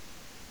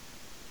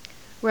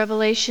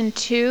Revelation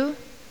 2,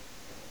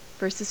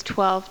 verses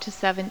 12 to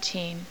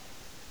 17.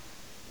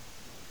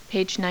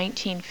 Page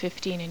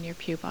 1915 in your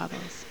pew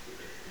Bibles.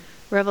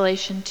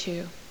 Revelation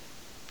 2.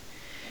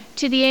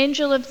 To the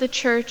angel of the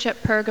church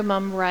at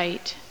Pergamum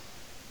write,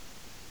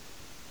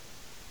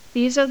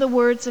 these are the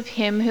words of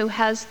him who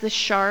has the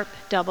sharp,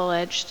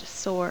 double-edged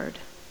sword.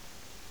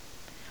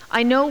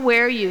 I know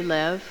where you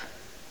live,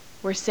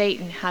 where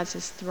Satan has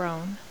his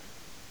throne,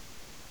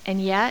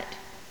 and yet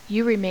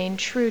you remain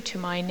true to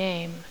my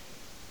name.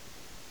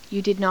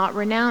 You did not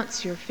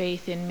renounce your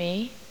faith in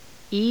me,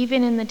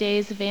 even in the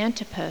days of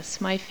Antipas,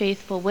 my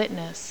faithful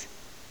witness,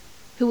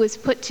 who was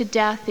put to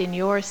death in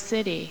your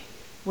city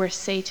where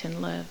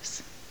Satan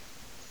lives.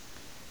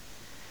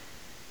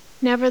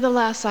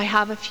 Nevertheless, I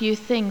have a few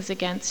things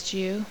against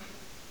you.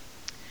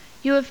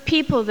 You have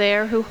people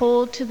there who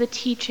hold to the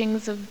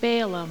teachings of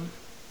Balaam,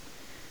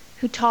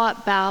 who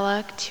taught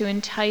Balak to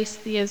entice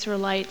the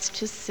Israelites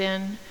to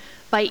sin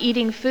by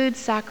eating food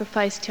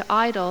sacrificed to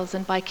idols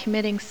and by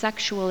committing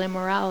sexual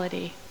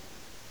immorality.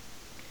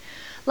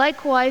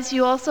 Likewise,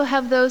 you also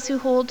have those who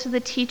hold to the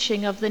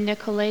teaching of the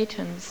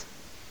Nicolaitans.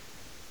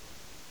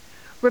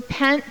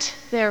 Repent,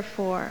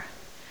 therefore,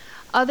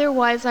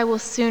 otherwise I will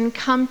soon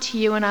come to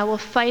you and I will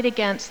fight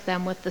against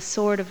them with the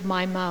sword of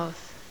my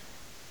mouth.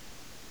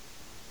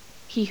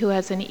 He who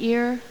has an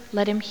ear,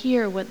 let him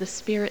hear what the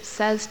Spirit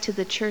says to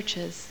the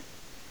churches.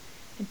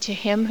 And to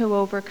him who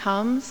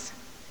overcomes,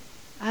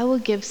 I will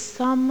give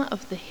some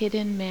of the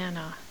hidden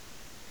manna.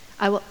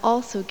 I will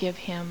also give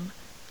him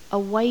a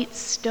white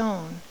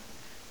stone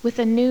with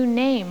a new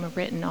name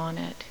written on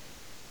it,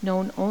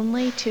 known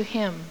only to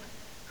him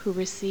who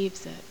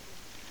receives it.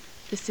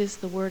 This is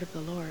the word of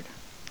the Lord.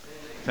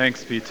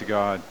 Thanks be to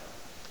God.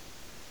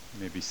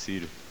 You may be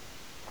seated.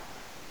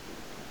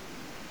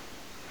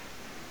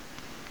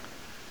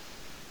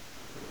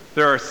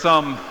 There are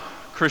some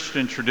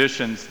Christian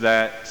traditions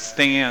that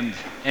stand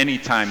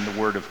anytime the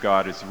Word of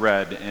God is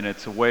read, and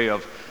it's a way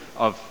of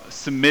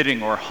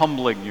submitting or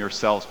humbling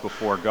yourselves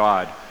before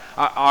God.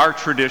 Our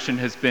tradition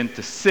has been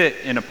to sit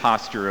in a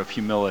posture of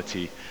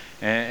humility,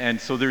 and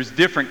so there's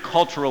different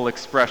cultural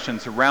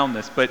expressions around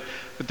this, but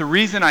the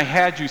reason I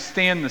had you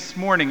stand this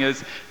morning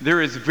is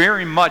there is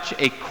very much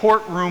a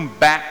courtroom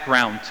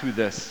background to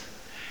this.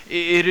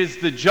 It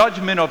is the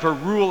judgment of a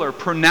ruler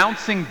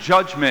pronouncing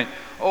judgment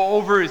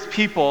over his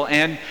people,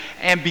 and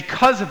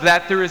because of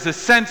that, there is a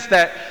sense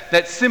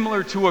that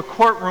similar to a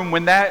courtroom,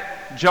 when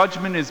that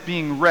judgment is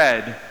being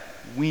read,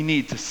 we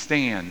need to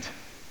stand.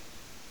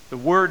 The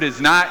word is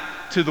not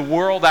to the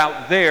world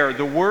out there.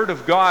 The word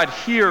of God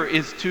here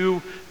is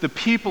to the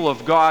people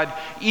of God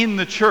in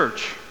the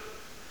church.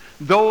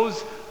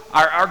 Those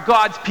are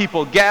God's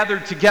people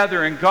gathered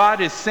together, and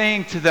God is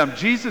saying to them,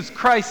 Jesus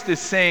Christ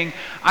is saying,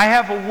 I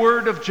have a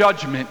word of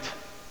judgment,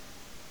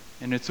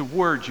 and it's a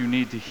word you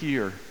need to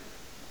hear.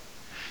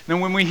 Now,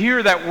 when we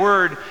hear that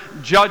word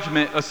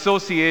judgment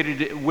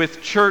associated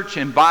with church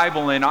and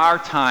Bible in our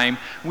time,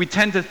 we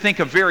tend to think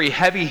of very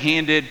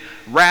heavy-handed,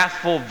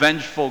 wrathful,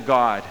 vengeful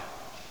God.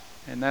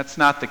 And that's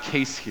not the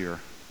case here.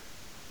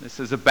 This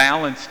is a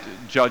balanced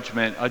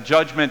judgment, a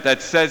judgment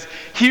that says,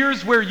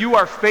 here's where you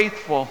are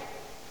faithful,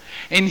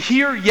 and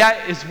here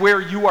yet is where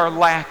you are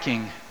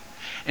lacking,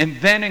 and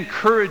then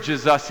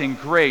encourages us in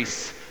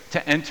grace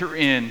to enter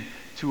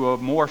into a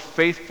more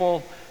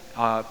faithful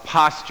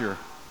posture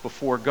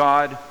before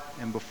God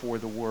and before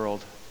the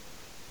world.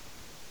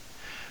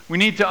 We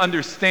need to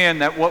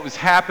understand that what was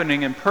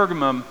happening in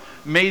Pergamum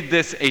made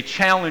this a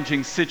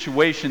challenging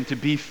situation to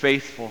be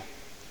faithful.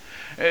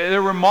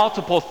 There were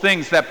multiple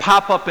things that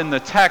pop up in the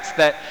text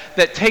that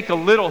take a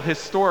little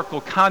historical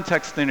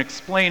context in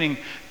explaining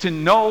to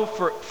know,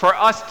 for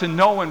us to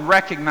know and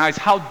recognize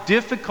how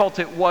difficult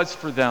it was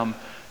for them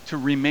to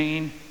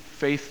remain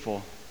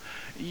faithful.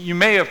 You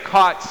may have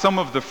caught some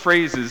of the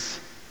phrases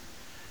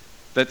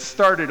that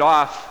started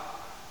off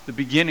the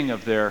beginning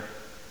of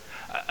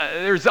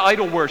there's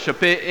idol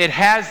worship. It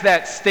has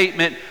that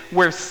statement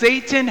where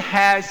Satan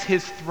has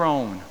his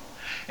throne.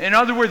 In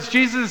other words,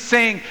 Jesus is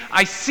saying,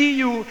 I see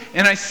you,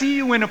 and I see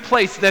you in a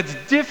place that's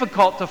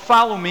difficult to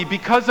follow me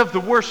because of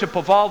the worship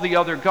of all the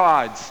other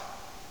gods.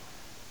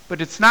 But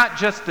it's not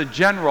just the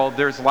general,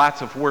 there's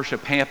lots of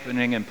worship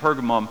happening in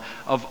Pergamum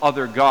of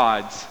other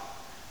gods.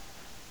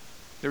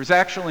 There's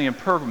actually in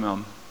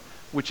Pergamum,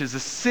 which is a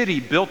city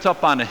built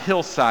up on a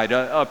hillside,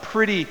 a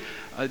pretty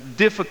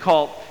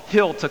difficult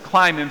hill to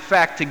climb. In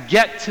fact, to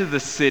get to the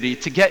city,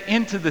 to get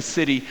into the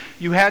city,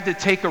 you had to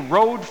take a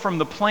road from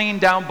the plain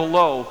down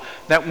below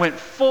that went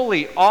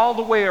fully all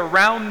the way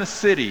around the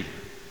city,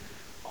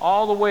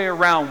 all the way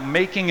around,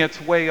 making its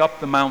way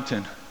up the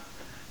mountain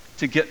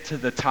to get to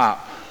the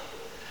top.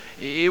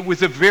 It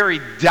was a very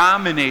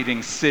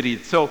dominating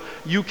city, so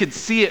you could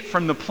see it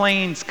from the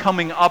plains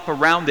coming up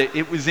around it.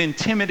 It was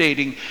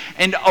intimidating.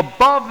 And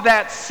above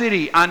that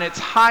city, on its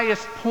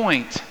highest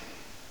point,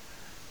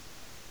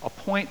 a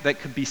point that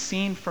could be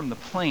seen from the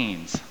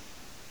plains,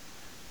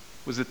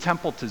 was a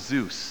temple to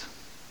Zeus,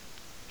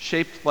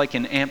 shaped like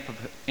an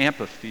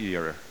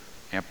amphitheater.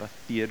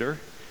 Amphitheater?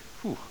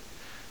 Whew.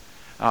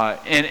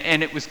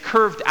 And it was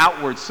curved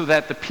outwards so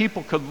that the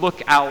people could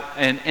look out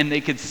and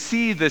they could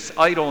see this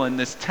idol in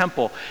this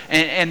temple.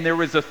 And there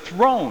was a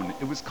throne.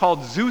 It was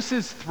called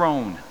Zeus's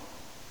throne.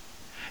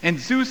 And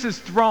Zeus's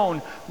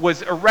throne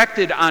was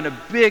erected on a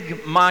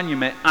big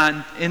monument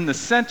in the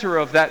center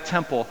of that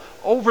temple,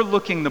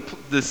 overlooking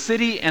the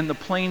city and the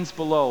plains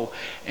below.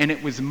 And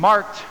it was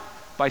marked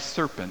by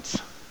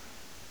serpents.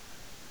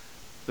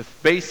 The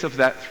base of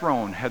that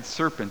throne had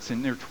serpents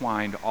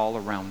intertwined all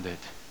around it.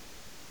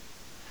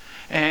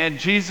 And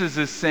Jesus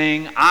is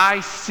saying,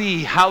 I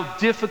see how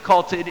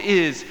difficult it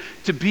is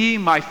to be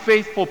my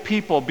faithful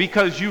people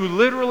because you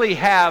literally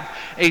have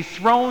a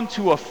throne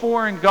to a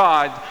foreign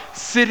god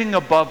sitting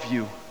above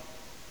you.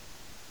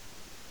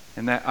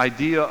 And that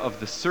idea of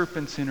the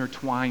serpents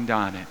intertwined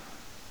on it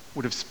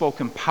would have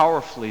spoken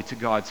powerfully to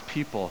God's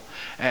people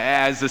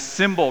as a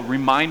symbol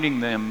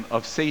reminding them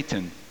of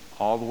Satan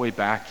all the way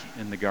back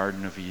in the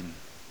Garden of Eden.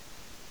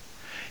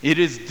 It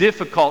is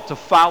difficult to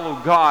follow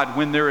God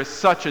when there is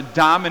such a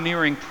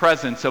domineering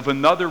presence of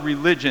another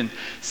religion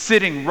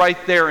sitting right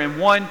there, and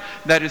one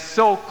that is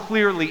so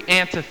clearly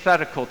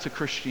antithetical to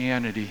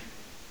Christianity,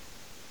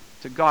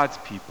 to God's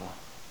people.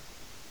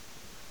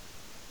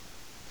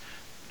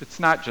 But it's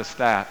not just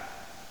that.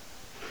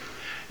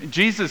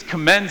 Jesus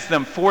commends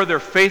them for their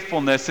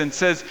faithfulness and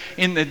says,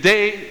 in the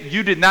day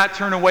you did not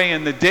turn away,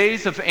 in the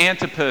days of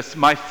Antipas,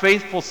 my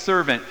faithful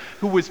servant,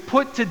 who was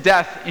put to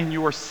death in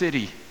your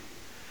city.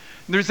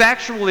 There's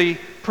actually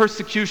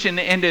persecution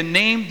and a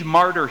named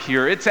martyr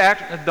here. It's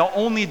the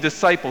only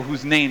disciple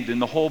who's named in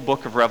the whole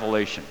book of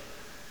Revelation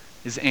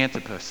is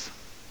Antipas.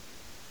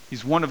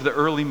 He's one of the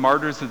early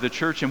martyrs of the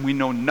church, and we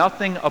know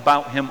nothing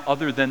about him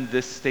other than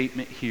this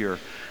statement here,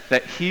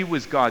 that he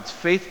was God's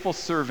faithful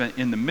servant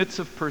in the midst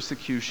of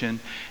persecution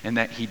and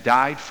that he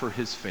died for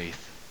his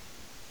faith.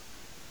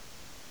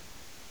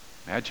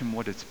 Imagine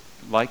what it's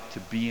like to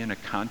be in a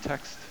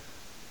context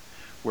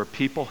where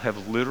people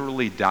have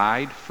literally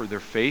died for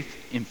their faith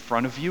in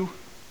front of you.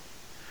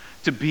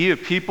 To be a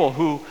people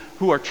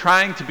who are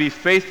trying to be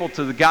faithful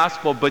to the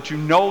gospel, but you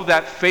know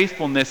that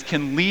faithfulness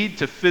can lead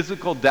to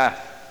physical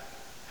death.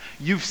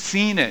 You've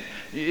seen it.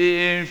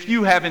 If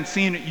you haven't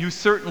seen it, you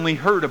certainly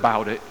heard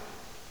about it.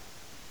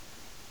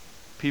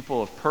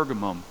 People of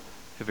Pergamum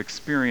have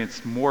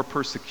experienced more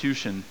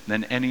persecution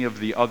than any of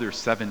the other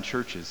 7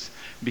 churches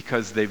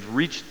because they've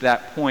reached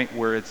that point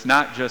where it's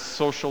not just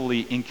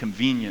socially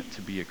inconvenient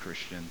to be a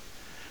Christian,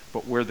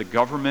 but where the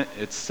government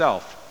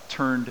itself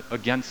turned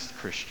against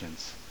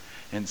Christians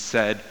and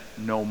said,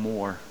 no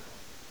more.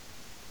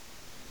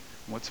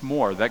 What's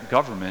more, that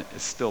government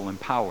is still in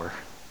power.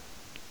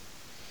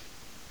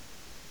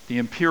 The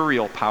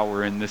imperial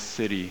power in this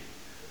city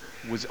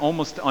was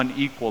almost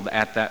unequaled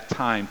at that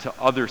time to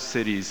other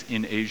cities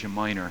in Asia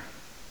Minor.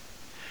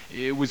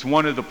 It was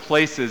one of the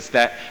places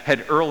that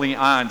had early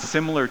on,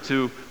 similar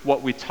to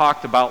what we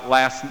talked about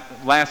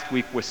last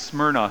week with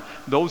Smyrna,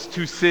 those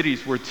 2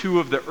 cities were 2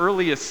 of the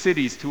earliest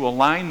cities to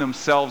align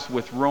themselves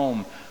with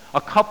Rome a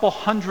couple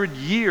hundred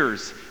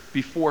years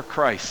before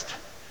Christ.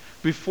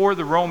 Before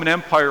the Roman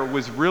Empire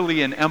was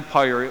really an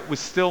empire, it was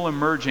still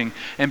emerging.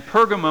 And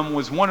Pergamum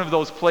was one of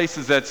those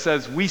places that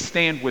says, we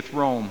stand with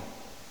Rome.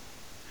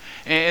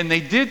 And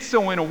they did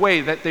so in a way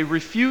that they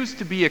refused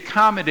to be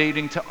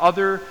accommodating to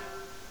other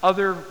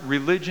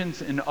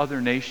religions in other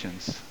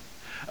nations.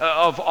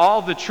 Of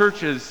all the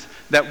churches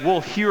that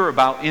we'll hear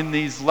about in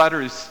these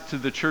letters to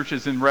the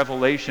churches in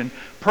Revelation,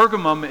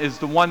 Pergamum is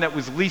the one that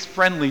was least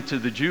friendly to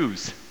the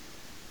Jews.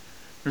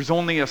 There's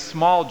only a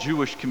small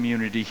Jewish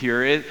community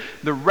here.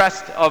 The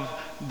rest of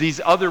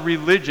these other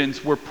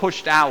religions were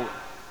pushed out.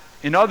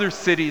 In other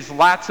cities,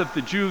 lots of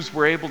the Jews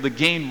were able to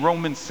gain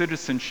Roman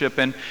citizenship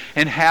and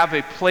have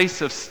a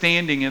place of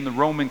standing in the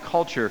Roman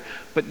culture,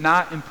 but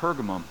not in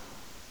Pergamum.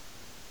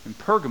 In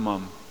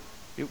Pergamum,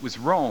 it was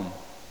Rome,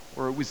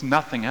 or it was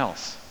nothing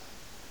else.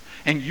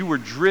 And you were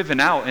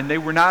driven out, and they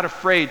were not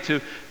afraid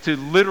to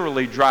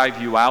literally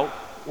drive you out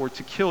or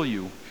to kill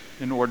you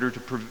in order to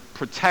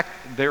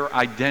protect their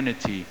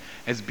identity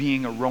as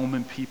being a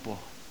Roman people.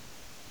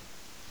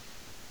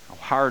 How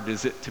hard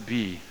is it to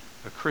be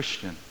a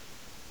Christian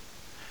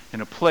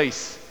in a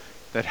place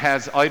that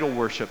has idol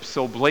worship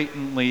so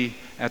blatantly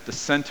at the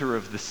center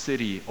of the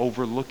city,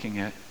 overlooking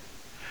it,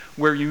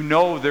 where you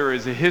know there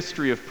is a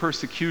history of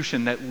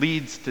persecution that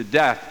leads to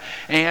death,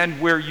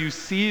 and where you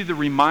see the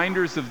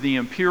reminders of the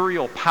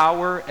imperial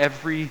power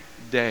every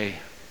day?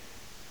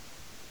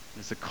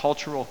 There's a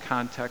cultural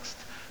context,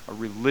 a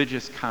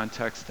religious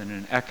context, and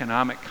an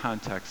economic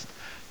context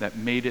that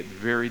made it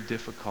very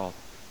difficult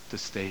to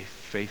stay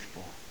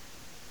faithful.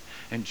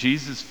 And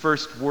Jesus'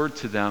 first word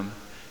to them,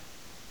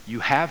 you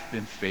have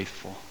been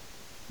faithful.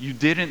 You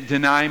didn't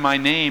deny my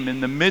name in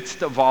the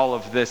midst of all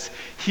of this.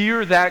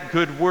 Hear that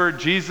good word.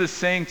 Jesus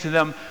saying to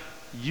them,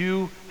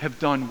 you have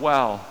done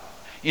well.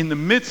 In the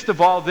midst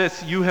of all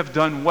this, you have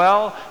done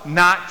well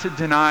not to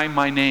deny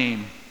my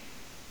name.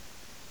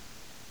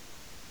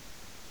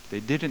 They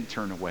didn't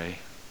turn away.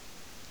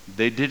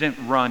 They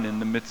didn't run in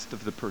the midst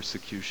of the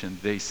persecution.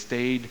 They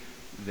stayed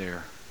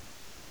there.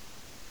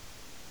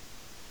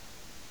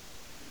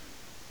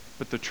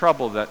 But the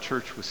trouble that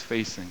church was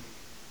facing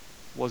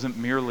wasn't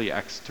merely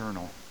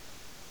external.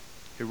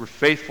 They were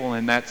faithful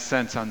in that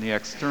sense on the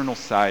external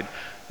side.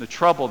 The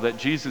trouble that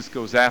Jesus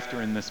goes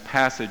after in this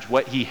passage,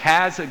 what he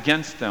has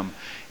against them,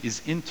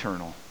 is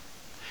internal.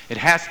 It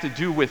has to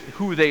do with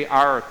who they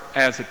are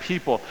as a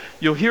people.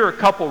 You'll hear a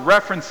couple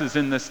references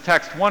in this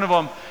text. One of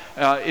them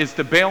is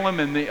to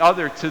Balaam and the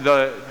other to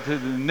the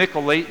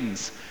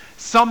Nicolaitans.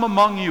 Some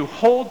among you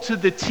hold to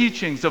the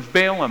teachings of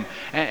Balaam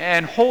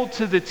and hold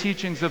to the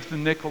teachings of the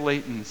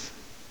Nicolaitans.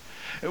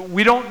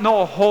 We don't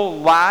know a whole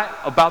lot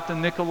about the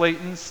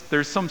Nicolaitans.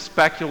 There's some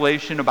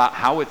speculation about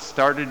how it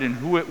started and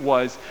who it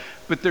was,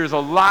 but there's a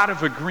lot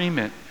of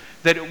agreement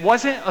that it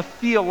wasn't a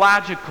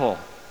theological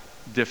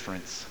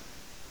difference.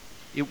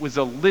 It was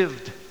a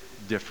lived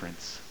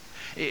difference.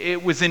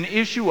 It was an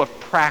issue of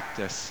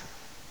practice.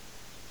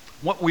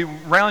 What we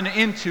run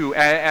into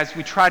as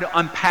we try to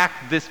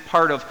unpack this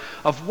part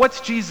of what's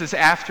Jesus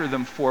after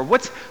them for?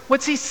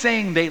 What's he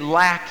saying they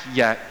lack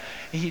yet?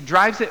 He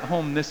drives it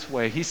home this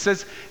way. He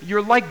says,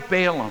 you're like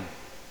Balaam.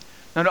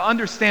 Now, to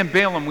understand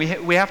Balaam,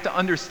 we have to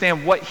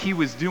understand what he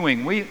was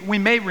doing. We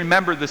may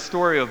remember the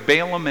story of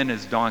Balaam and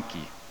his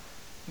donkey.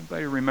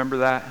 Anybody remember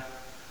that?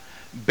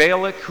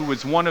 Balak, who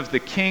was one of the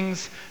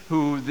kings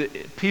who the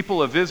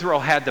people of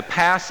Israel had to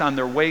pass on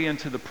their way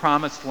into the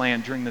promised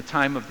land during the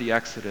time of the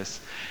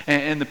Exodus.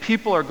 And the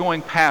people are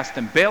going past,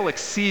 and Balak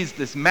sees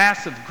this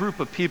massive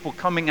group of people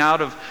coming out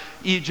of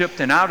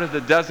Egypt and out of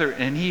the desert,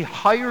 and he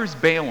hires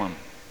Balaam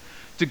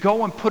to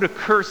go and put a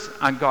curse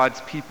on God's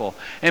people.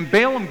 And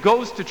Balaam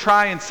goes to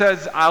try and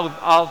says,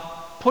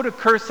 I'll put a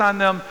curse on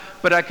them,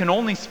 but I can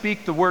only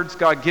speak the words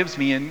God gives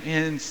me. And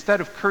instead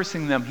of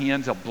cursing them, he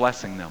ends up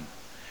blessing them.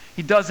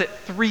 He does it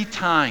 3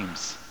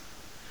 times.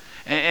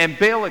 And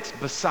Balak's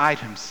beside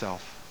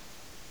himself.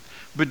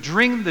 But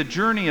during the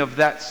journey of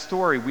that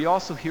story, we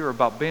also hear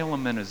about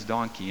Balaam and his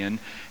donkey. And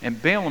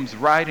Balaam's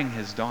riding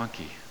his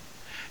donkey.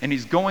 And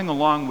he's going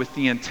along with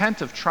the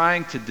intent of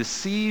trying to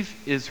deceive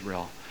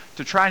Israel,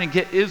 to try and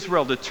get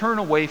Israel to turn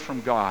away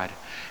from God.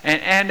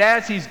 And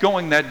as he's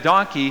going, that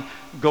donkey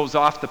goes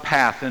off the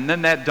path. And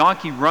then that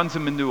donkey runs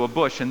him into a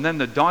bush. And then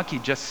the donkey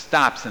just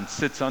stops and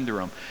sits under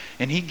him.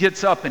 And he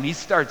gets up and he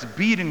starts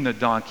beating the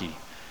donkey.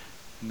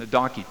 And the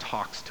donkey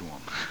talks to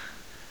him.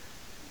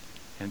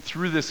 And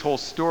through this whole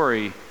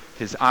story,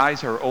 his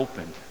eyes are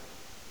opened.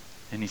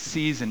 And he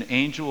sees an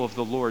angel of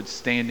the Lord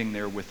standing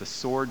there with a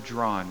sword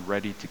drawn,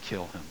 ready to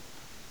kill him.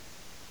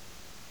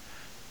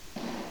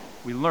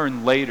 We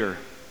learn later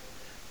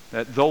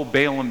that though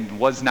Balaam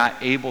was not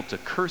able to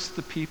curse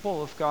the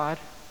people of God,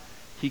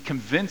 he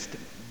convinced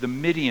the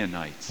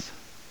Midianites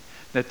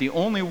that the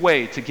only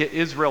way to get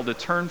Israel to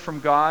turn from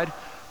God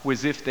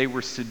was if they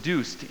were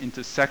seduced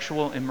into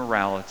sexual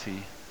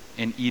immorality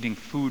and eating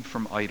food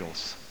from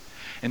idols.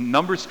 In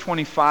Numbers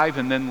 25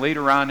 and then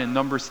later on in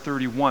Numbers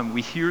 31,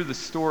 we hear the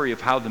story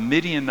of how the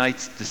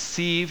Midianites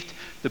deceived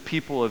the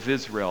people of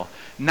Israel,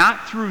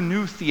 not through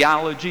new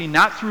theology,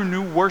 not through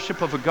new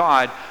worship of a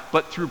god,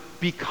 but through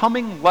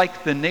becoming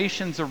like the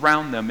nations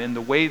around them in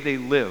the way they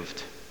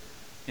lived,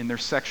 in their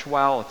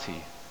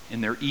sexuality,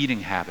 in their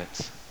eating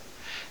habits.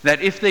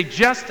 That if they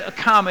just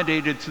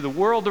accommodated to the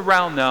world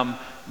around them,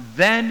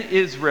 then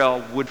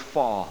Israel would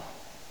fall.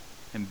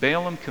 And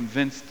Balaam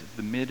convinced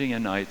the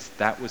Midianites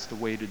that was the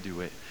way to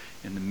do it.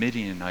 And the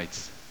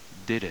Midianites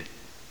did it.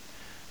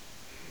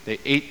 They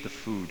ate the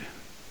food,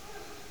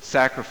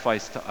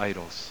 sacrificed to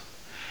idols.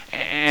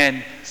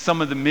 And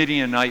some of the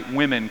Midianite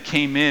women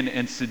came in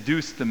and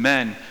seduced the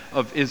men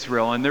of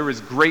Israel. And there was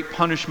great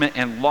punishment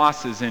and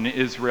losses in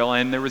Israel.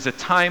 And there was a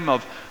time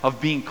of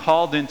being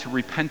called into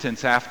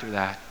repentance after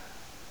that.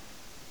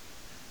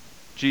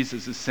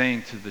 Jesus is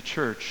saying to the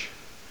church,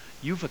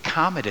 you've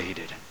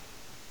accommodated.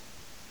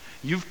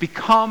 You've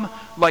become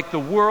like the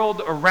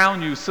world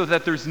around you so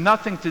that there's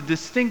nothing to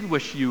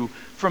distinguish you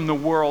from the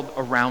world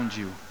around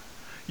you.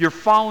 You're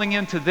falling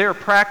into their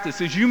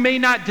practices. You may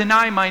not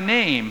deny my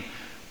name,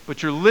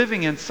 but you're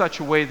living in such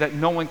a way that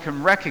no one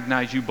can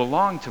recognize you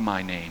belong to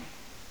my name.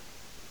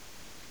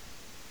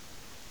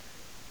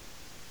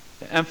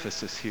 The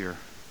emphasis here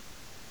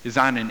is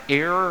on an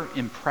error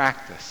in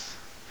practice,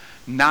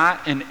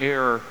 not an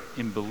error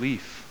in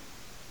belief.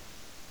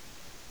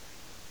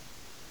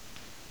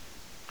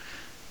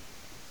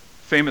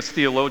 Famous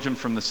theologian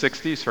from the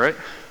 60s, right?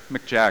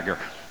 Mick Jagger.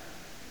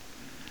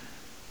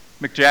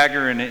 Mick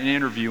Jagger, in an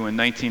interview in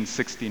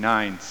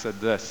 1969,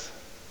 said this: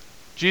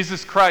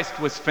 Jesus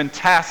Christ was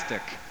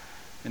fantastic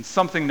and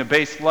something to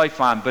base life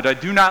on, but I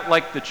do not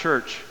like the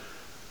church.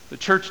 The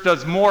church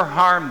does more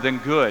harm than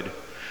good.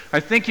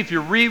 I think if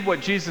you read what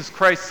Jesus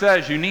Christ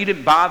says, you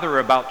needn't bother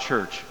about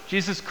church.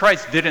 Jesus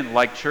Christ didn't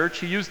like church.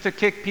 He used to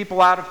kick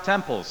people out of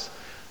temples.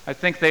 I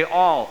think they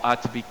all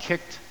ought to be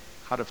kicked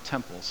out of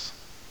temples.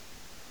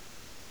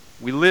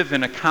 We live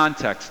in a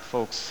context,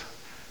 folks,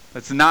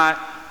 that's not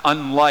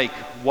unlike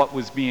what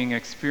was being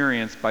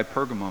experienced by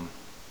Pergamum.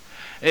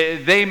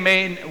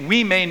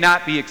 We may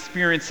not be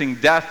experiencing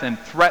death and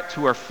threat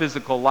to our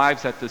physical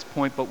lives at this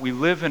point, but we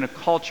live in a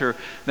culture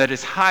that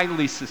is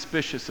highly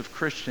suspicious of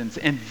Christians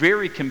and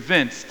very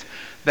convinced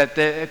that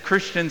the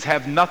Christians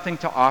have nothing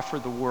to offer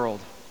the world.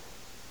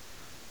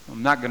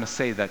 I'm not going to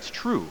say that's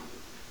true,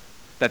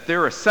 that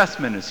their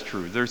assessment is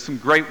true. There's some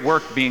great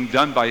work being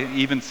done by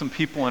even some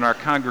people in our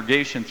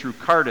congregation through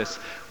Cardis,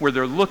 where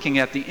they're looking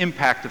at the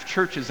impact of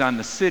churches on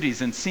the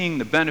cities and seeing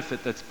the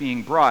benefit that's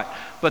being brought.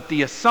 But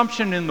the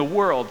assumption in the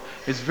world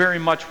is very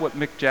much what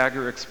Mick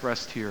Jagger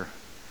expressed here.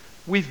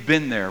 We've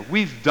been there.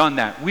 We've done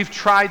that. We've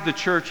tried the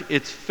church.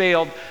 It's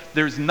failed.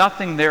 There's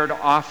nothing there to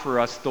offer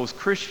us. Those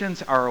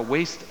Christians are a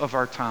waste of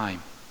our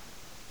time.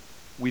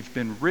 We've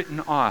been written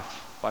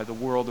off by the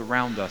world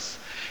around us.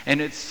 And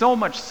it's so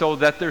much so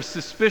that there's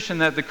suspicion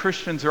that the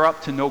Christians are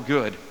up to no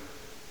good.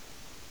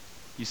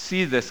 You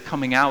see this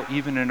coming out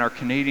even in our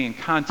Canadian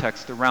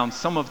context around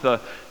some of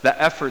the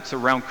efforts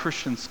around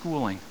Christian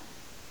schooling.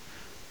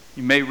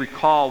 You may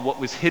recall what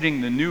was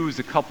hitting the news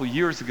a couple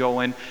years ago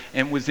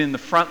and was in the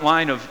front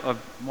line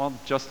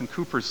of Justin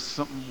Cooper's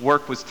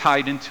work was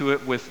tied into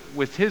it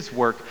with his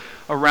work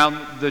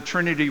around the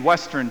Trinity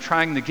Western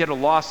trying to get a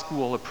law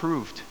school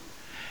approved.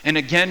 And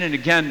again,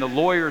 the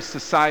lawyers'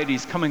 society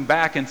is coming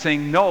back and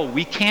saying, no,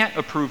 we can't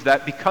approve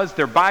that because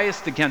they're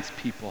biased against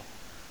people.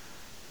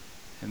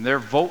 And their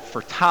vote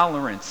for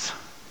tolerance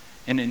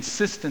and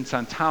insistence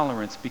on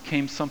tolerance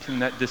became something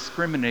that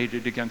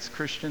discriminated against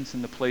Christians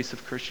in the place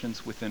of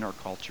Christians within our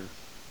culture.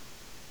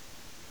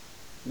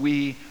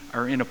 We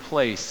are in a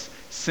place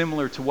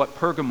similar to what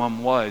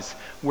Pergamum was,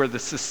 where the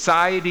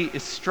society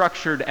is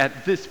structured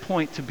at this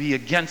point to be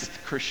against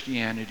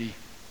Christianity.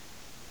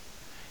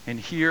 And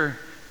here,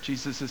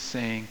 Jesus is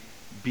saying,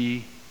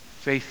 be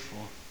faithful.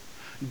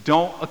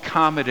 Don't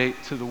accommodate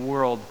to the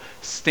world.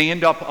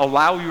 Stand up,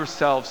 allow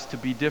yourselves to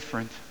be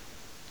different.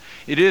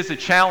 It is a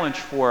challenge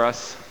for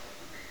us.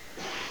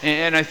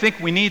 And I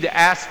think we need to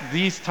ask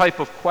these type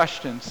of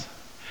questions.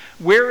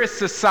 Where is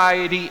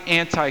society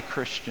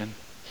anti-Christian?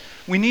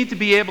 We need to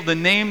be able to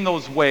name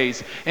those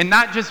ways and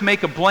not just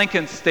make a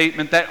blanket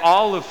statement that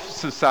all of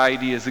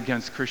society is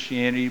against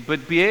Christianity,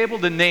 but be able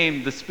to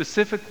name the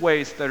specific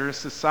ways that our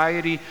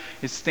society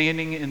is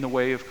standing in the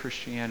way of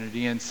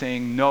Christianity and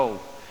saying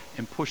no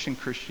and pushing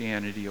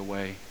Christianity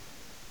away.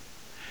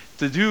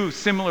 To do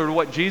similar to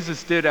what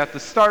Jesus did at the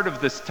start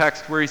of this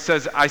text where he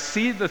says, I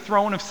see the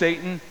throne of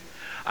Satan,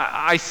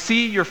 I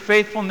see your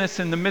faithfulness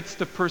in the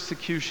midst of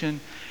persecution,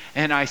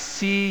 and I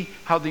see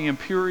how the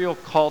imperial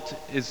cult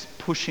is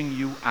pushing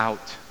you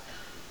out.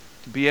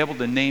 To be able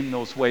to name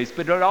those ways.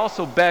 But it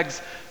also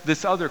begs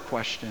this other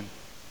question.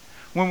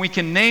 When we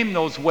can name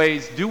those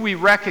ways, do we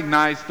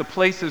recognize the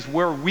places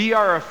where we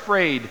are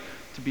afraid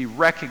to be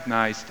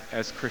recognized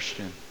as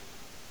Christian?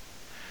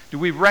 Do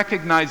we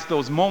recognize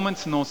those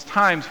moments and those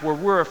times where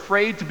we're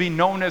afraid to be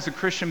known as a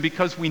Christian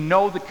because we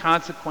know the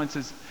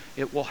consequences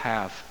it will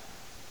have?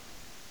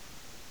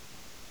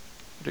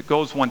 But it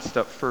goes one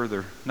step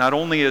further. Not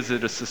only is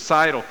it a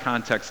societal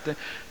context,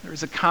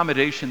 there's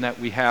accommodation that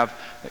we have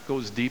that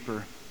goes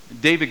deeper.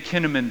 David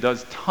Kinnaman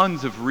does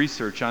tons of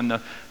research on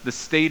the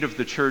state of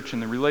the church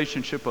and the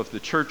relationship of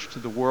the church to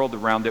the world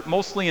around it,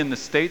 mostly in the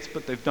States,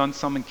 but they've done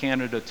some in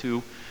Canada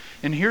too.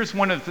 And here's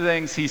one of the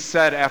things he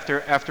said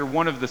after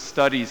one of the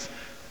studies,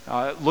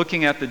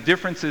 looking at the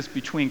differences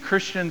between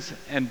Christians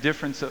and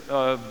difference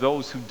of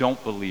those who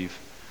don't believe.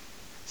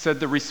 Said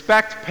the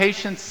respect,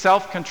 patience,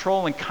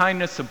 self-control, and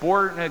kindness of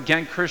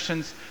born-again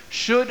Christians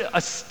should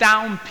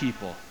astound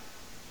people.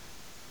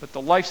 But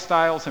the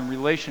lifestyles and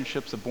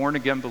relationships of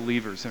born-again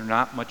believers are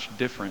not much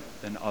different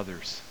than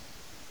others.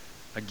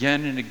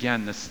 Again and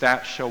again, the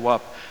stats show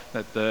up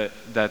that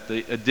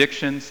the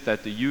addictions,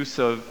 that the use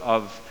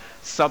of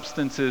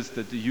substances,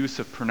 that the use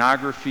of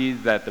pornography,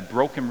 that the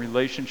broken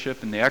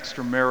relationship and the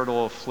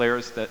extramarital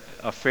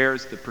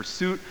affairs, the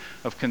pursuit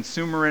of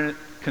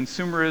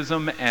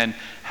consumerism and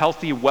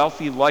healthy,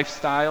 wealthy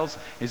lifestyles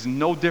is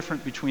no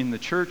different between the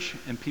church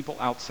and people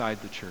outside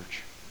the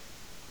church.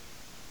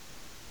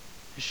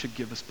 It should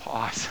give us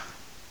pause.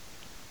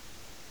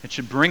 It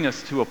should bring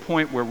us to a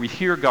point where we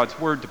hear God's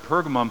word to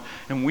Pergamum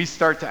and we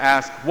start to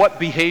ask, what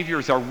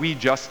behaviors are we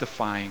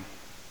justifying?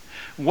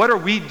 What are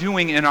we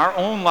doing in our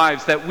own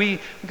lives that we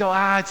go,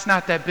 it's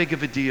not that big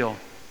of a deal?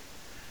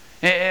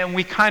 And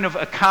we kind of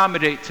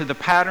accommodate to the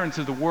patterns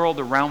of the world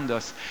around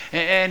us.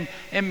 And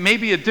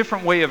maybe a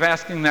different way of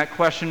asking that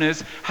question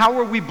is, how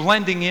are we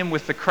blending in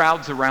with the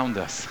crowds around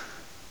us?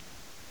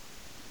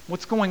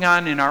 What's going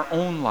on in our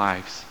own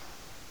lives?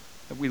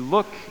 That we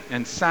look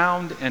and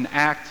sound and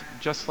act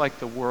just like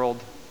the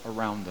world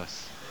around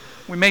us.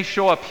 We may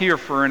show up here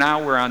for an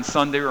hour on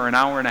Sunday or an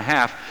hour and a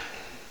half,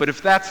 but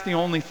if that's the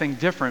only thing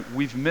different,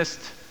 we've missed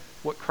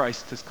what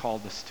Christ has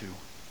called us to.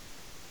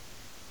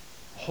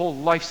 A whole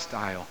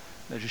lifestyle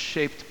that is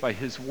shaped by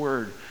his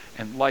word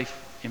and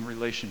life in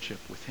relationship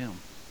with him.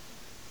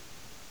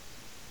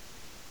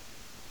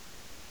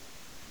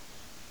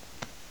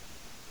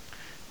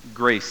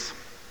 Grace.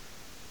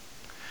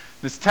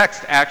 This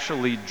text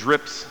actually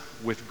drips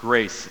with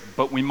grace,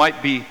 but we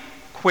might be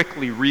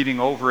quickly reading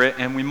over it,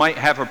 and we might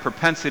have a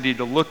propensity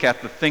to look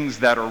at the things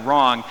that are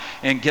wrong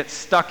and get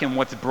stuck in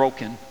what's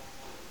broken.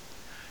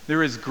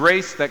 There is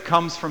grace that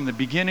comes from the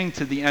beginning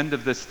to the end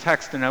of this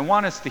text, and I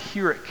want us to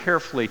hear it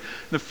carefully.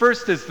 The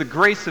first is the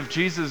grace of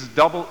Jesus'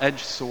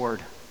 double-edged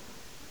sword.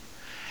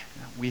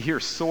 We hear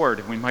sword,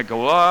 and we might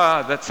go,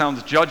 that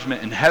sounds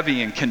judgment and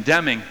heavy and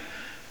condemning.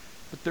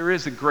 But there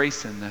is a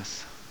grace in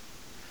this.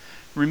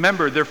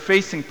 Remember, they're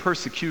facing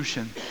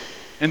persecution.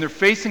 And they're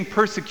facing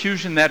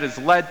persecution that has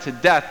led to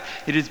death.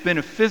 It has been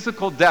a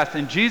physical death.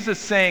 And Jesus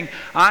saying,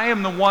 I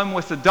am the one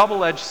with the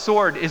double-edged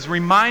sword, is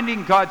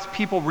reminding God's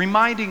people,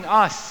 reminding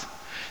us,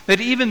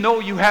 that even though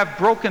you have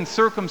broken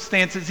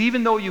circumstances,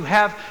 even though you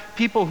have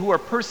people who are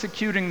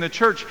persecuting the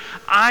church,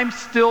 I'm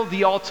still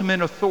the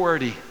ultimate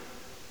authority.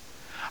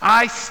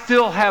 I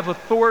still have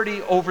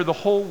authority over the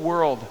whole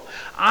world.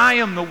 I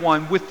am the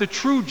one with the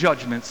true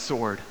judgment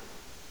sword.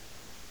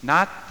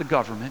 Not the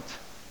government,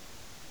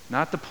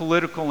 not the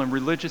political and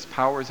religious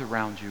powers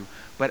around you,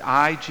 but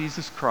I,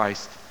 Jesus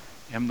Christ,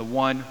 am the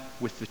one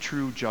with the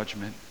true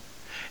judgment.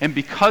 And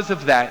because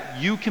of that,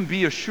 you can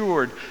be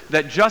assured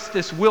that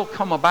justice will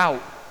come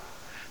about.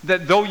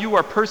 That though you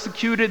are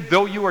persecuted,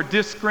 though you are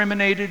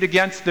discriminated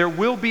against, there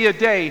will be a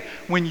day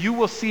when you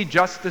will see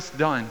justice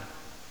done.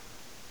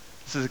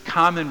 This is a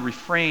common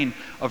refrain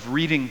of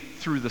reading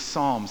through the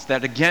Psalms,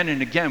 that again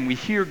and again we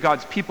hear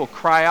God's people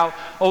cry out,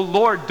 "Oh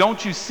Lord,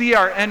 don't you see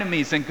our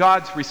enemies?" And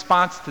God's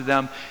response to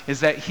them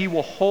is that he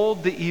will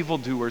hold the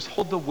evildoers,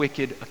 hold the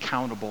wicked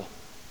accountable.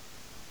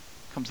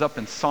 It comes up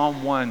in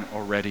Psalm 1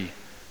 already,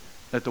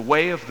 that the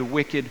way of the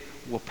wicked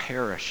will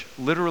perish.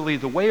 Literally,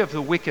 the way of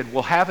the wicked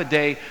will have a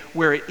day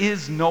where it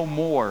is no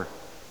more,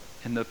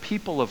 and the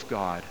people of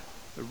God,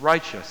 the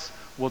righteous,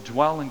 will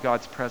dwell in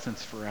God's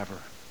presence forever.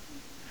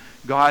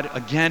 God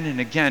again and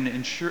again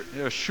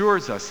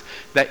assures us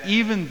that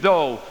even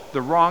though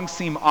the wrongs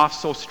seem off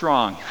so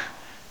strong,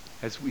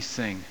 as we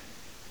sing,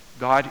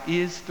 God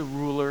is the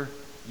ruler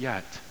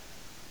yet.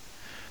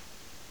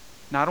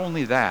 Not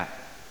only that,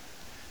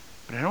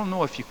 but I don't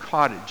know if you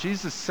caught it.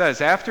 Jesus says,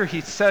 after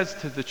he says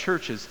to the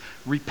churches,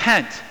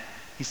 repent,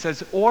 he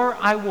says, or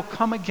I will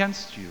come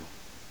against you.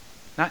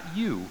 Not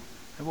you,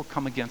 I will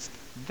come against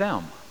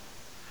them.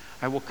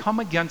 I will come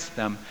against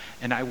them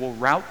and I will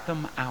rout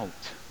them out.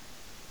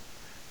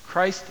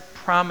 Christ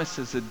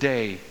promises a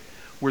day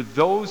where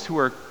those who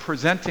are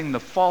presenting the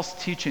false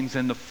teachings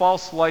and the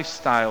false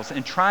lifestyles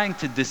and trying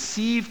to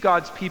deceive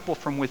God's people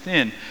from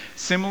within,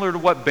 similar to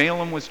what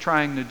Balaam was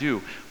trying to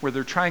do, where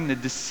they're trying to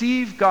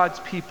deceive God's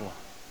people,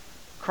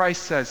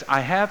 Christ says, I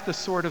have the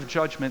sword of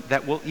judgment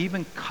that will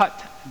even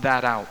cut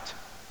that out.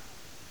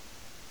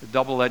 The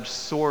double-edged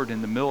sword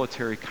in the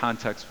military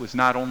context was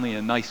not only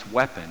a nice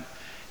weapon,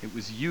 it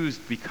was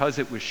used because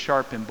it was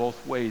sharp in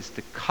both ways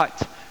to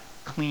cut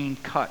clean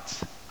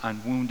cuts on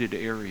wounded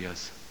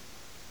areas,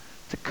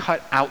 to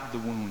cut out the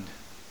wound.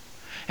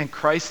 And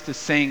Christ is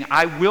saying,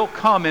 I will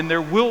come and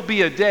there will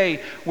be a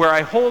day where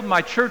I hold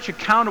my church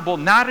accountable,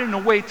 not in a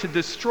way to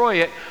destroy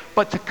it,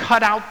 but to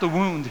cut out the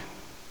wound,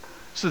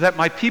 so that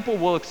my people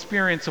will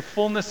experience a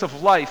fullness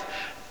of life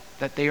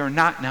that they are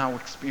not now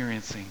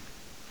experiencing.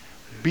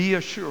 Be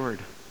assured,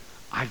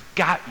 I've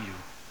got you.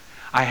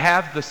 I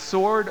have the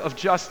sword of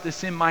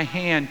justice in my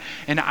hand,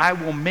 and I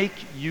will make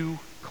you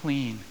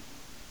clean.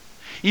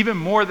 Even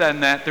more than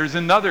that, there's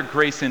another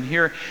grace in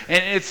here,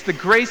 and it's the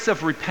grace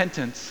of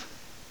repentance.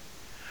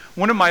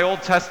 One of my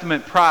Old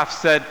Testament prophets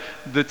said,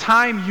 the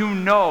time you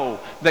know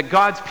that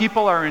God's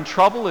people are in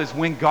trouble is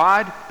when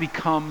God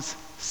becomes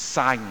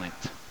silent.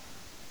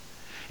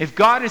 If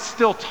God is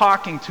still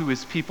talking to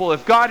his people,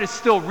 if God is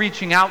still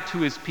reaching out to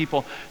his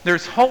people,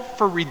 there's hope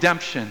for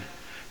redemption.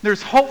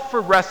 There's hope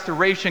for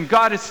restoration.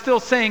 God is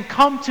still saying,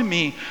 come to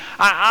me,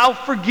 I'll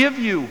forgive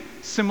you.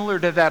 Similar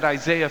to that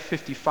Isaiah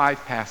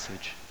 55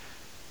 passage.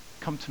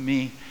 Come to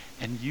me,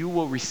 and you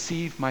will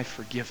receive my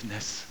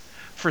forgiveness.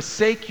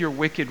 Forsake your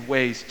wicked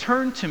ways.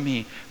 Turn to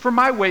me, for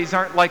my ways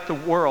aren't like the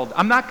world.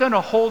 I'm not going to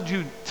hold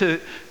you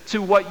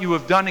to what you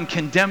have done and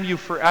condemn you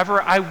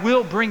forever. I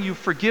will bring you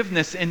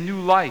forgiveness and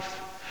new life.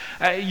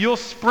 You'll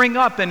spring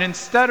up, and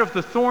instead of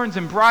the thorns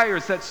and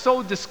briars that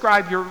so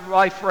describe your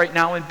life right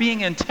now and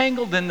being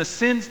entangled in the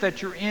sins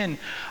that you're in,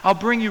 I'll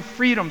bring you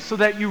freedom so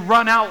that you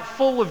run out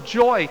full of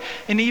joy,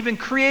 and even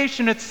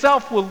creation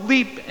itself will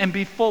leap and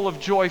be full of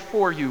joy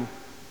for you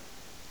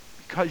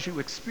because you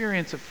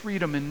experience a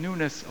freedom and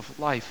newness of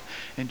life.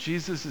 And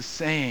Jesus is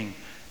saying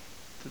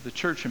to the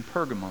church in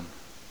Pergamum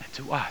and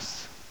to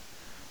us,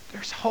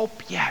 there's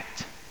hope yet.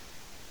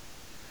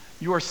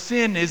 Your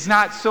sin is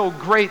not so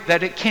great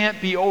that it can't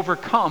be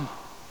overcome.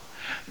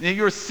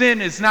 Your sin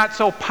is not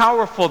so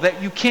powerful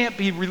that you can't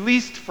be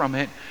released from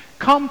it.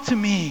 Come to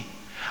me.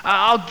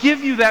 I'll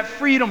give you that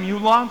freedom you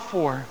long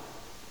for.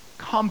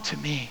 Come to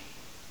me.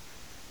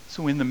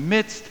 So in the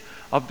midst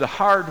of the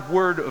hard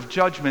word of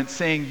judgment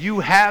saying, you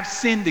have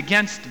sinned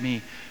against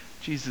me,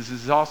 Jesus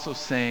is also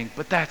saying,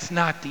 but that's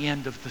not the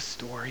end of the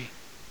story.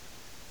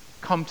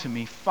 Come to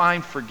me.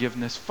 Find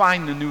forgiveness.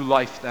 Find the new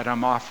life that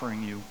I'm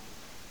offering you.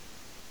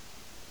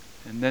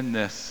 And then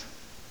this.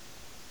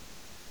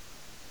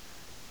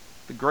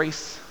 the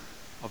grace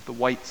of the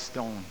white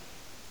stone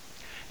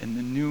and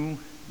the new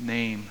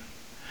name.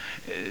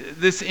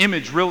 This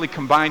image really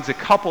combines a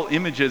couple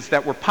images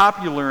that were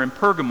popular in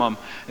Pergamum.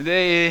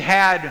 They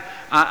had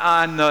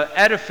on the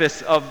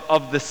edifice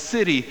of the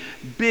city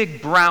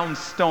big brown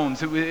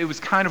stones. It was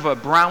kind of a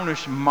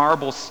brownish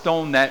marble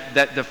stone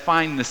that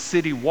defined the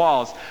city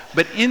walls.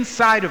 But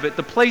inside of it,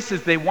 the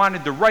places they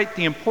wanted to write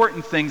the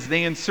important things,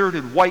 they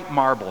inserted white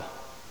marble.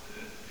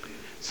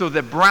 So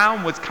the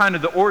brown was kind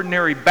of the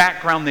ordinary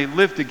background they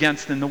lived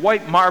against, and the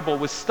white marble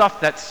was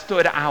stuff that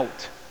stood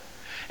out.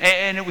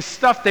 And it was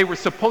stuff they were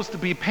supposed to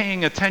be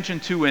paying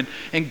attention to, and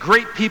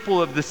great people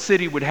of the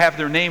city would have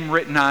their name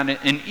written on it,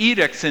 and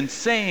edicts and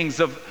sayings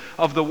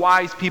of the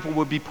wise people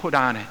would be put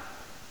on it.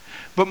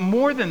 But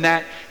more than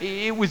that,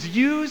 it was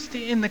used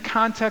in the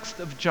context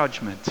of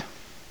judgment.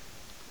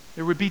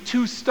 There would be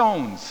two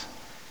stones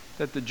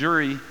that the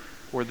jury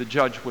or the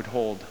judge would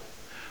hold.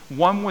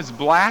 One was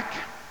black,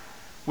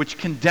 which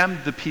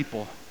condemned the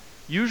people,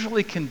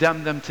 usually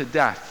condemned them to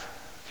death.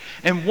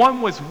 And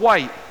one was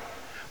white,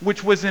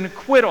 which was an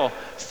acquittal,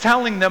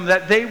 telling them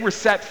that they were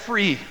set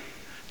free,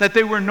 that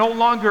they were no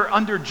longer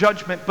under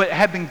judgment, but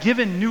had been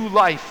given new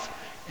life,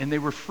 and they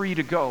were free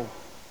to go.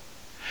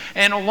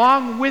 And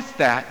along with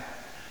that,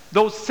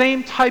 those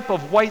same type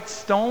of white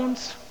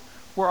stones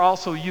were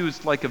also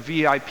used like a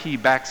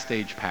VIP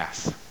backstage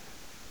pass.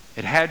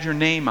 It had your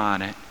name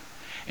on it,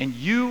 and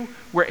you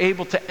were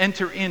able to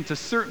enter into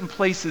certain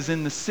places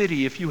in the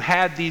city if you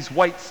had these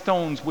white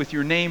stones with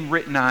your name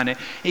written on it.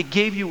 It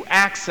gave you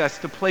access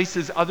to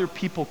places other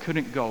people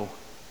couldn't go.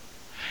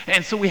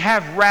 And so we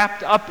have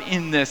wrapped up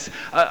in this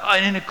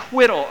an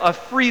acquittal, a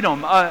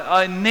freedom,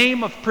 a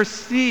name of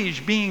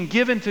prestige being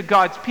given to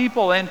God's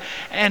people,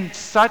 and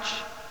such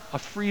a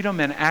freedom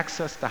and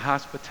access to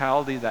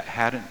hospitality that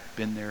hadn't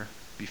been there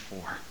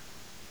before.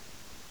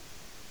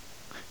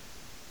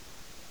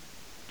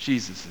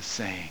 Jesus is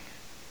saying,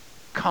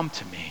 come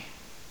to me.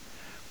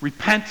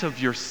 Repent of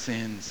your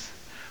sins.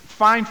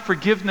 Find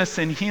forgiveness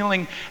and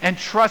healing, and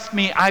trust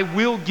me, I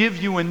will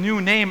give you a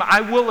new name.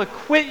 I will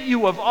acquit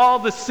you of all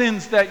the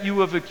sins that you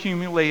have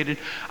accumulated.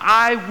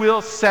 I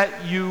will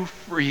set you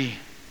free.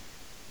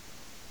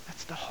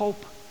 That's the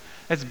hope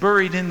that's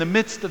buried in the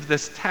midst of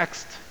this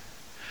text.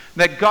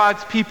 That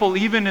God's people,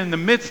 even in the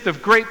midst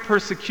of great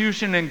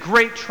persecution and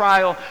great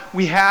trial,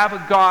 we have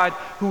a God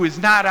who is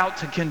not out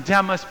to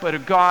condemn us, but a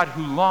God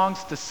who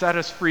longs to set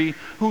us free,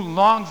 who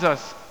longs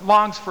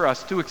for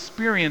us to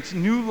experience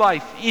new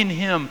life in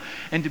Him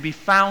and to be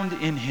found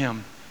in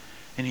Him.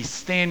 And He's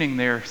standing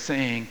there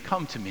saying,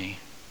 come to me.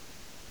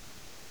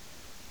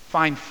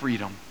 Find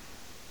freedom.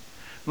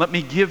 Let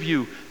me give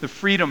you the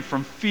freedom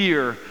from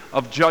fear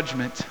of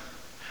judgment.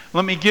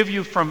 Let me give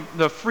you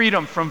the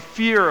freedom from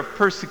fear of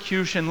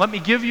persecution. Let me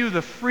give you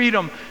the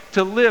freedom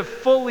to live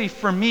fully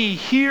for me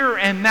here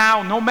and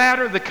now, no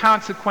matter the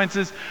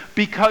consequences,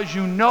 because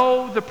you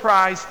know the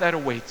prize that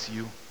awaits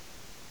you.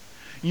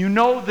 You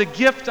know the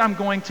gift I'm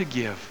going to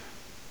give,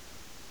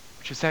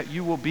 which is that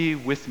you will be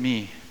with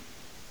me.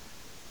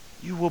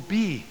 You will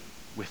be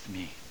with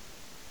me.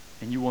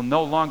 And you will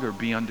no longer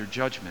be under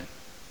judgment,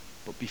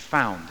 but be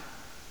found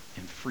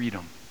in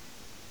freedom.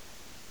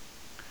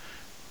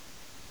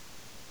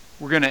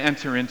 We're going to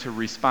enter into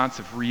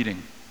responsive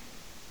reading.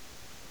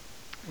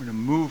 We're going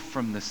to move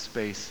from this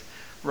space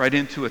right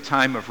into a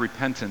time of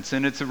repentance.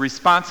 And it's a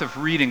responsive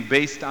reading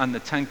based on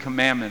the Ten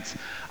Commandments.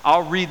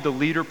 I'll read the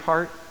leader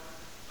part.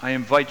 I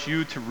invite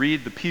you to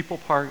read the people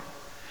part.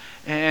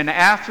 And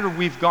after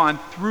we've gone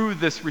through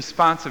this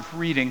responsive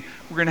reading,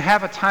 we're going to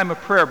have a time of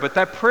prayer. But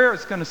that prayer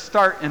is going to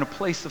start in a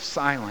place of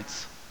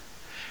silence.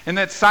 And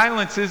that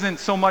silence isn't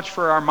so much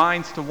for our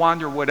minds to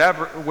wander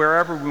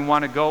wherever we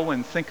want to go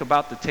and think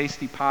about the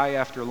tasty pie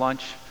after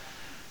lunch,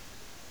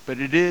 but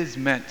it is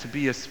meant to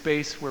be a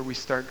space where we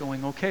start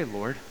going, okay,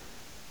 Lord,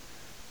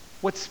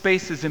 what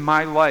spaces in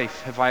my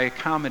life have I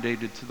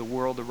accommodated to the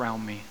world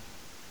around me?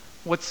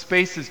 What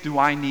spaces do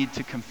I need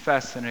to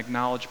confess and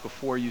acknowledge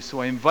before you?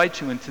 So I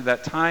invite you into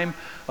that time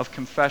of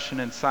confession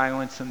and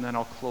silence, and then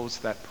I'll close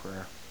that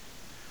prayer.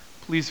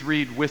 Please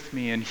read with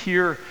me and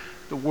hear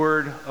the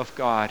word of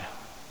God.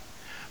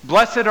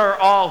 Blessed are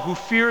all who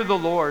fear the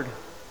Lord,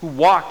 who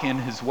walk in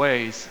His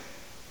ways.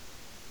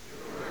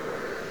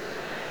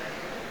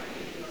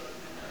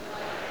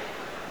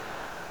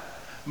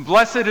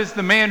 Blessed is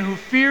the man who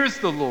fears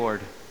the Lord,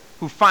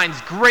 who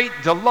finds great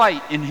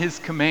delight in His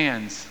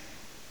commands.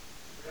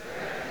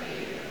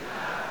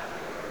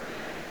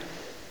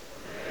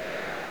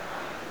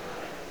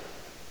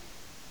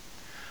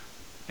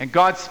 And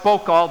God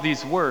spoke all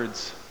these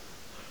words.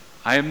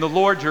 I am the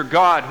Lord your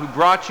God who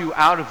brought you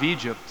out of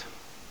Egypt,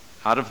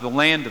 out of the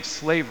land of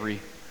slavery.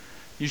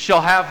 You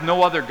shall have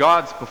no other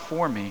gods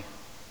before me.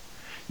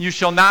 You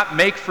shall not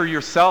make for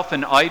yourself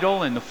an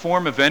idol in the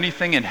form of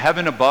anything in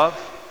heaven above,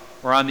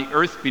 or on the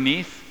earth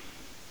beneath,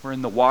 or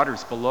in the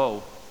waters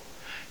below.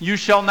 You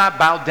shall not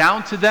bow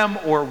down to them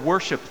or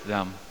worship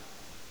them.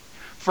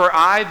 For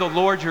I, the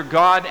Lord your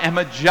God, am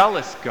a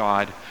jealous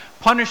God,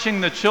 punishing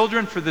the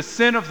children for the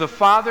sin of the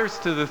fathers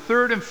to the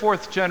third and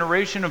fourth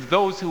generation of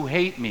those who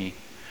hate me,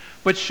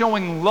 but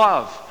showing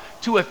love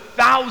to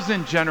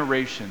 1,000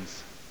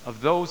 generations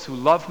of those who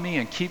love me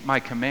and keep my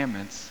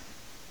commandments.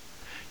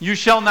 You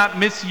shall not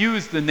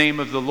misuse the name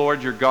of the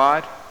Lord your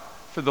God,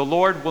 for the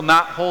Lord will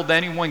not hold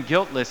anyone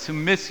guiltless who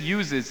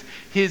misuses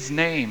his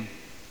name.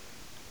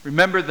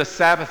 Remember the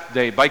Sabbath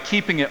day by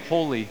keeping it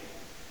holy.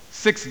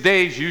 6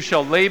 days you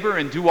shall labor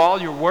and do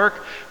all your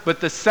work,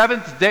 but the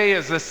seventh day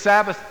is a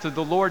Sabbath to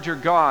the Lord your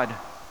God.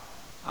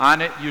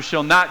 On it you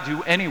shall not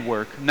do any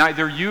work,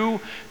 neither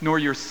you, nor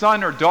your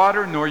son or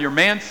daughter, nor your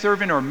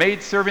manservant or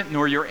maidservant,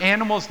 nor your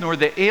animals, nor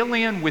the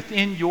alien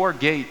within your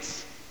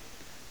gates.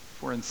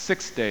 For in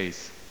 6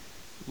 days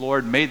the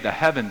Lord made the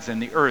heavens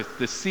and the earth,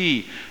 the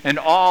sea, and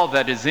all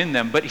that is in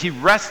them, but he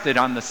rested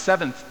on the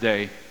seventh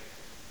day.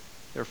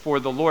 Therefore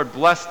the Lord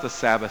blessed the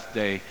Sabbath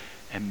day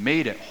and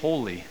made it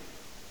holy.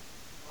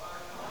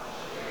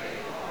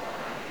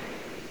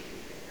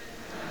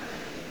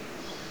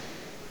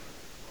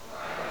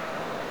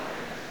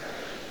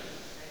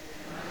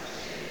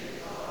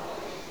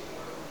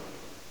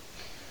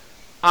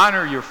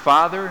 Honor your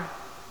father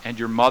and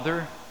your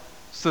mother,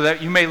 so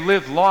that you may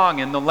live long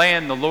in the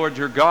land the Lord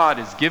your God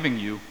is giving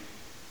you.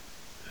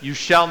 You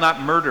shall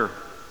not murder.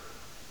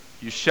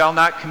 You shall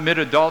not commit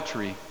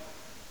adultery.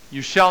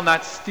 You shall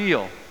not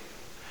steal.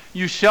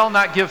 You shall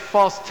not give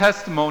false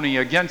testimony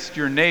against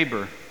your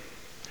neighbor.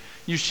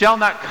 You shall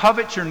not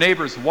covet your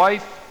neighbor's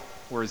wife,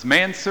 or his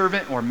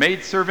manservant or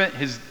maidservant,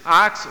 his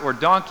ox or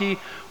donkey,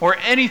 or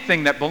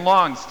anything that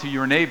belongs to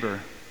your neighbor.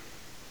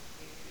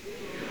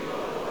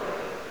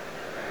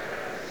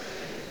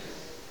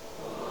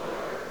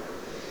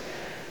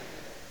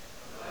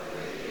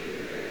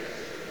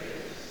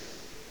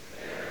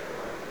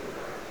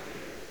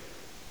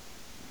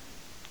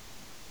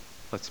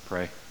 Let's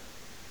pray.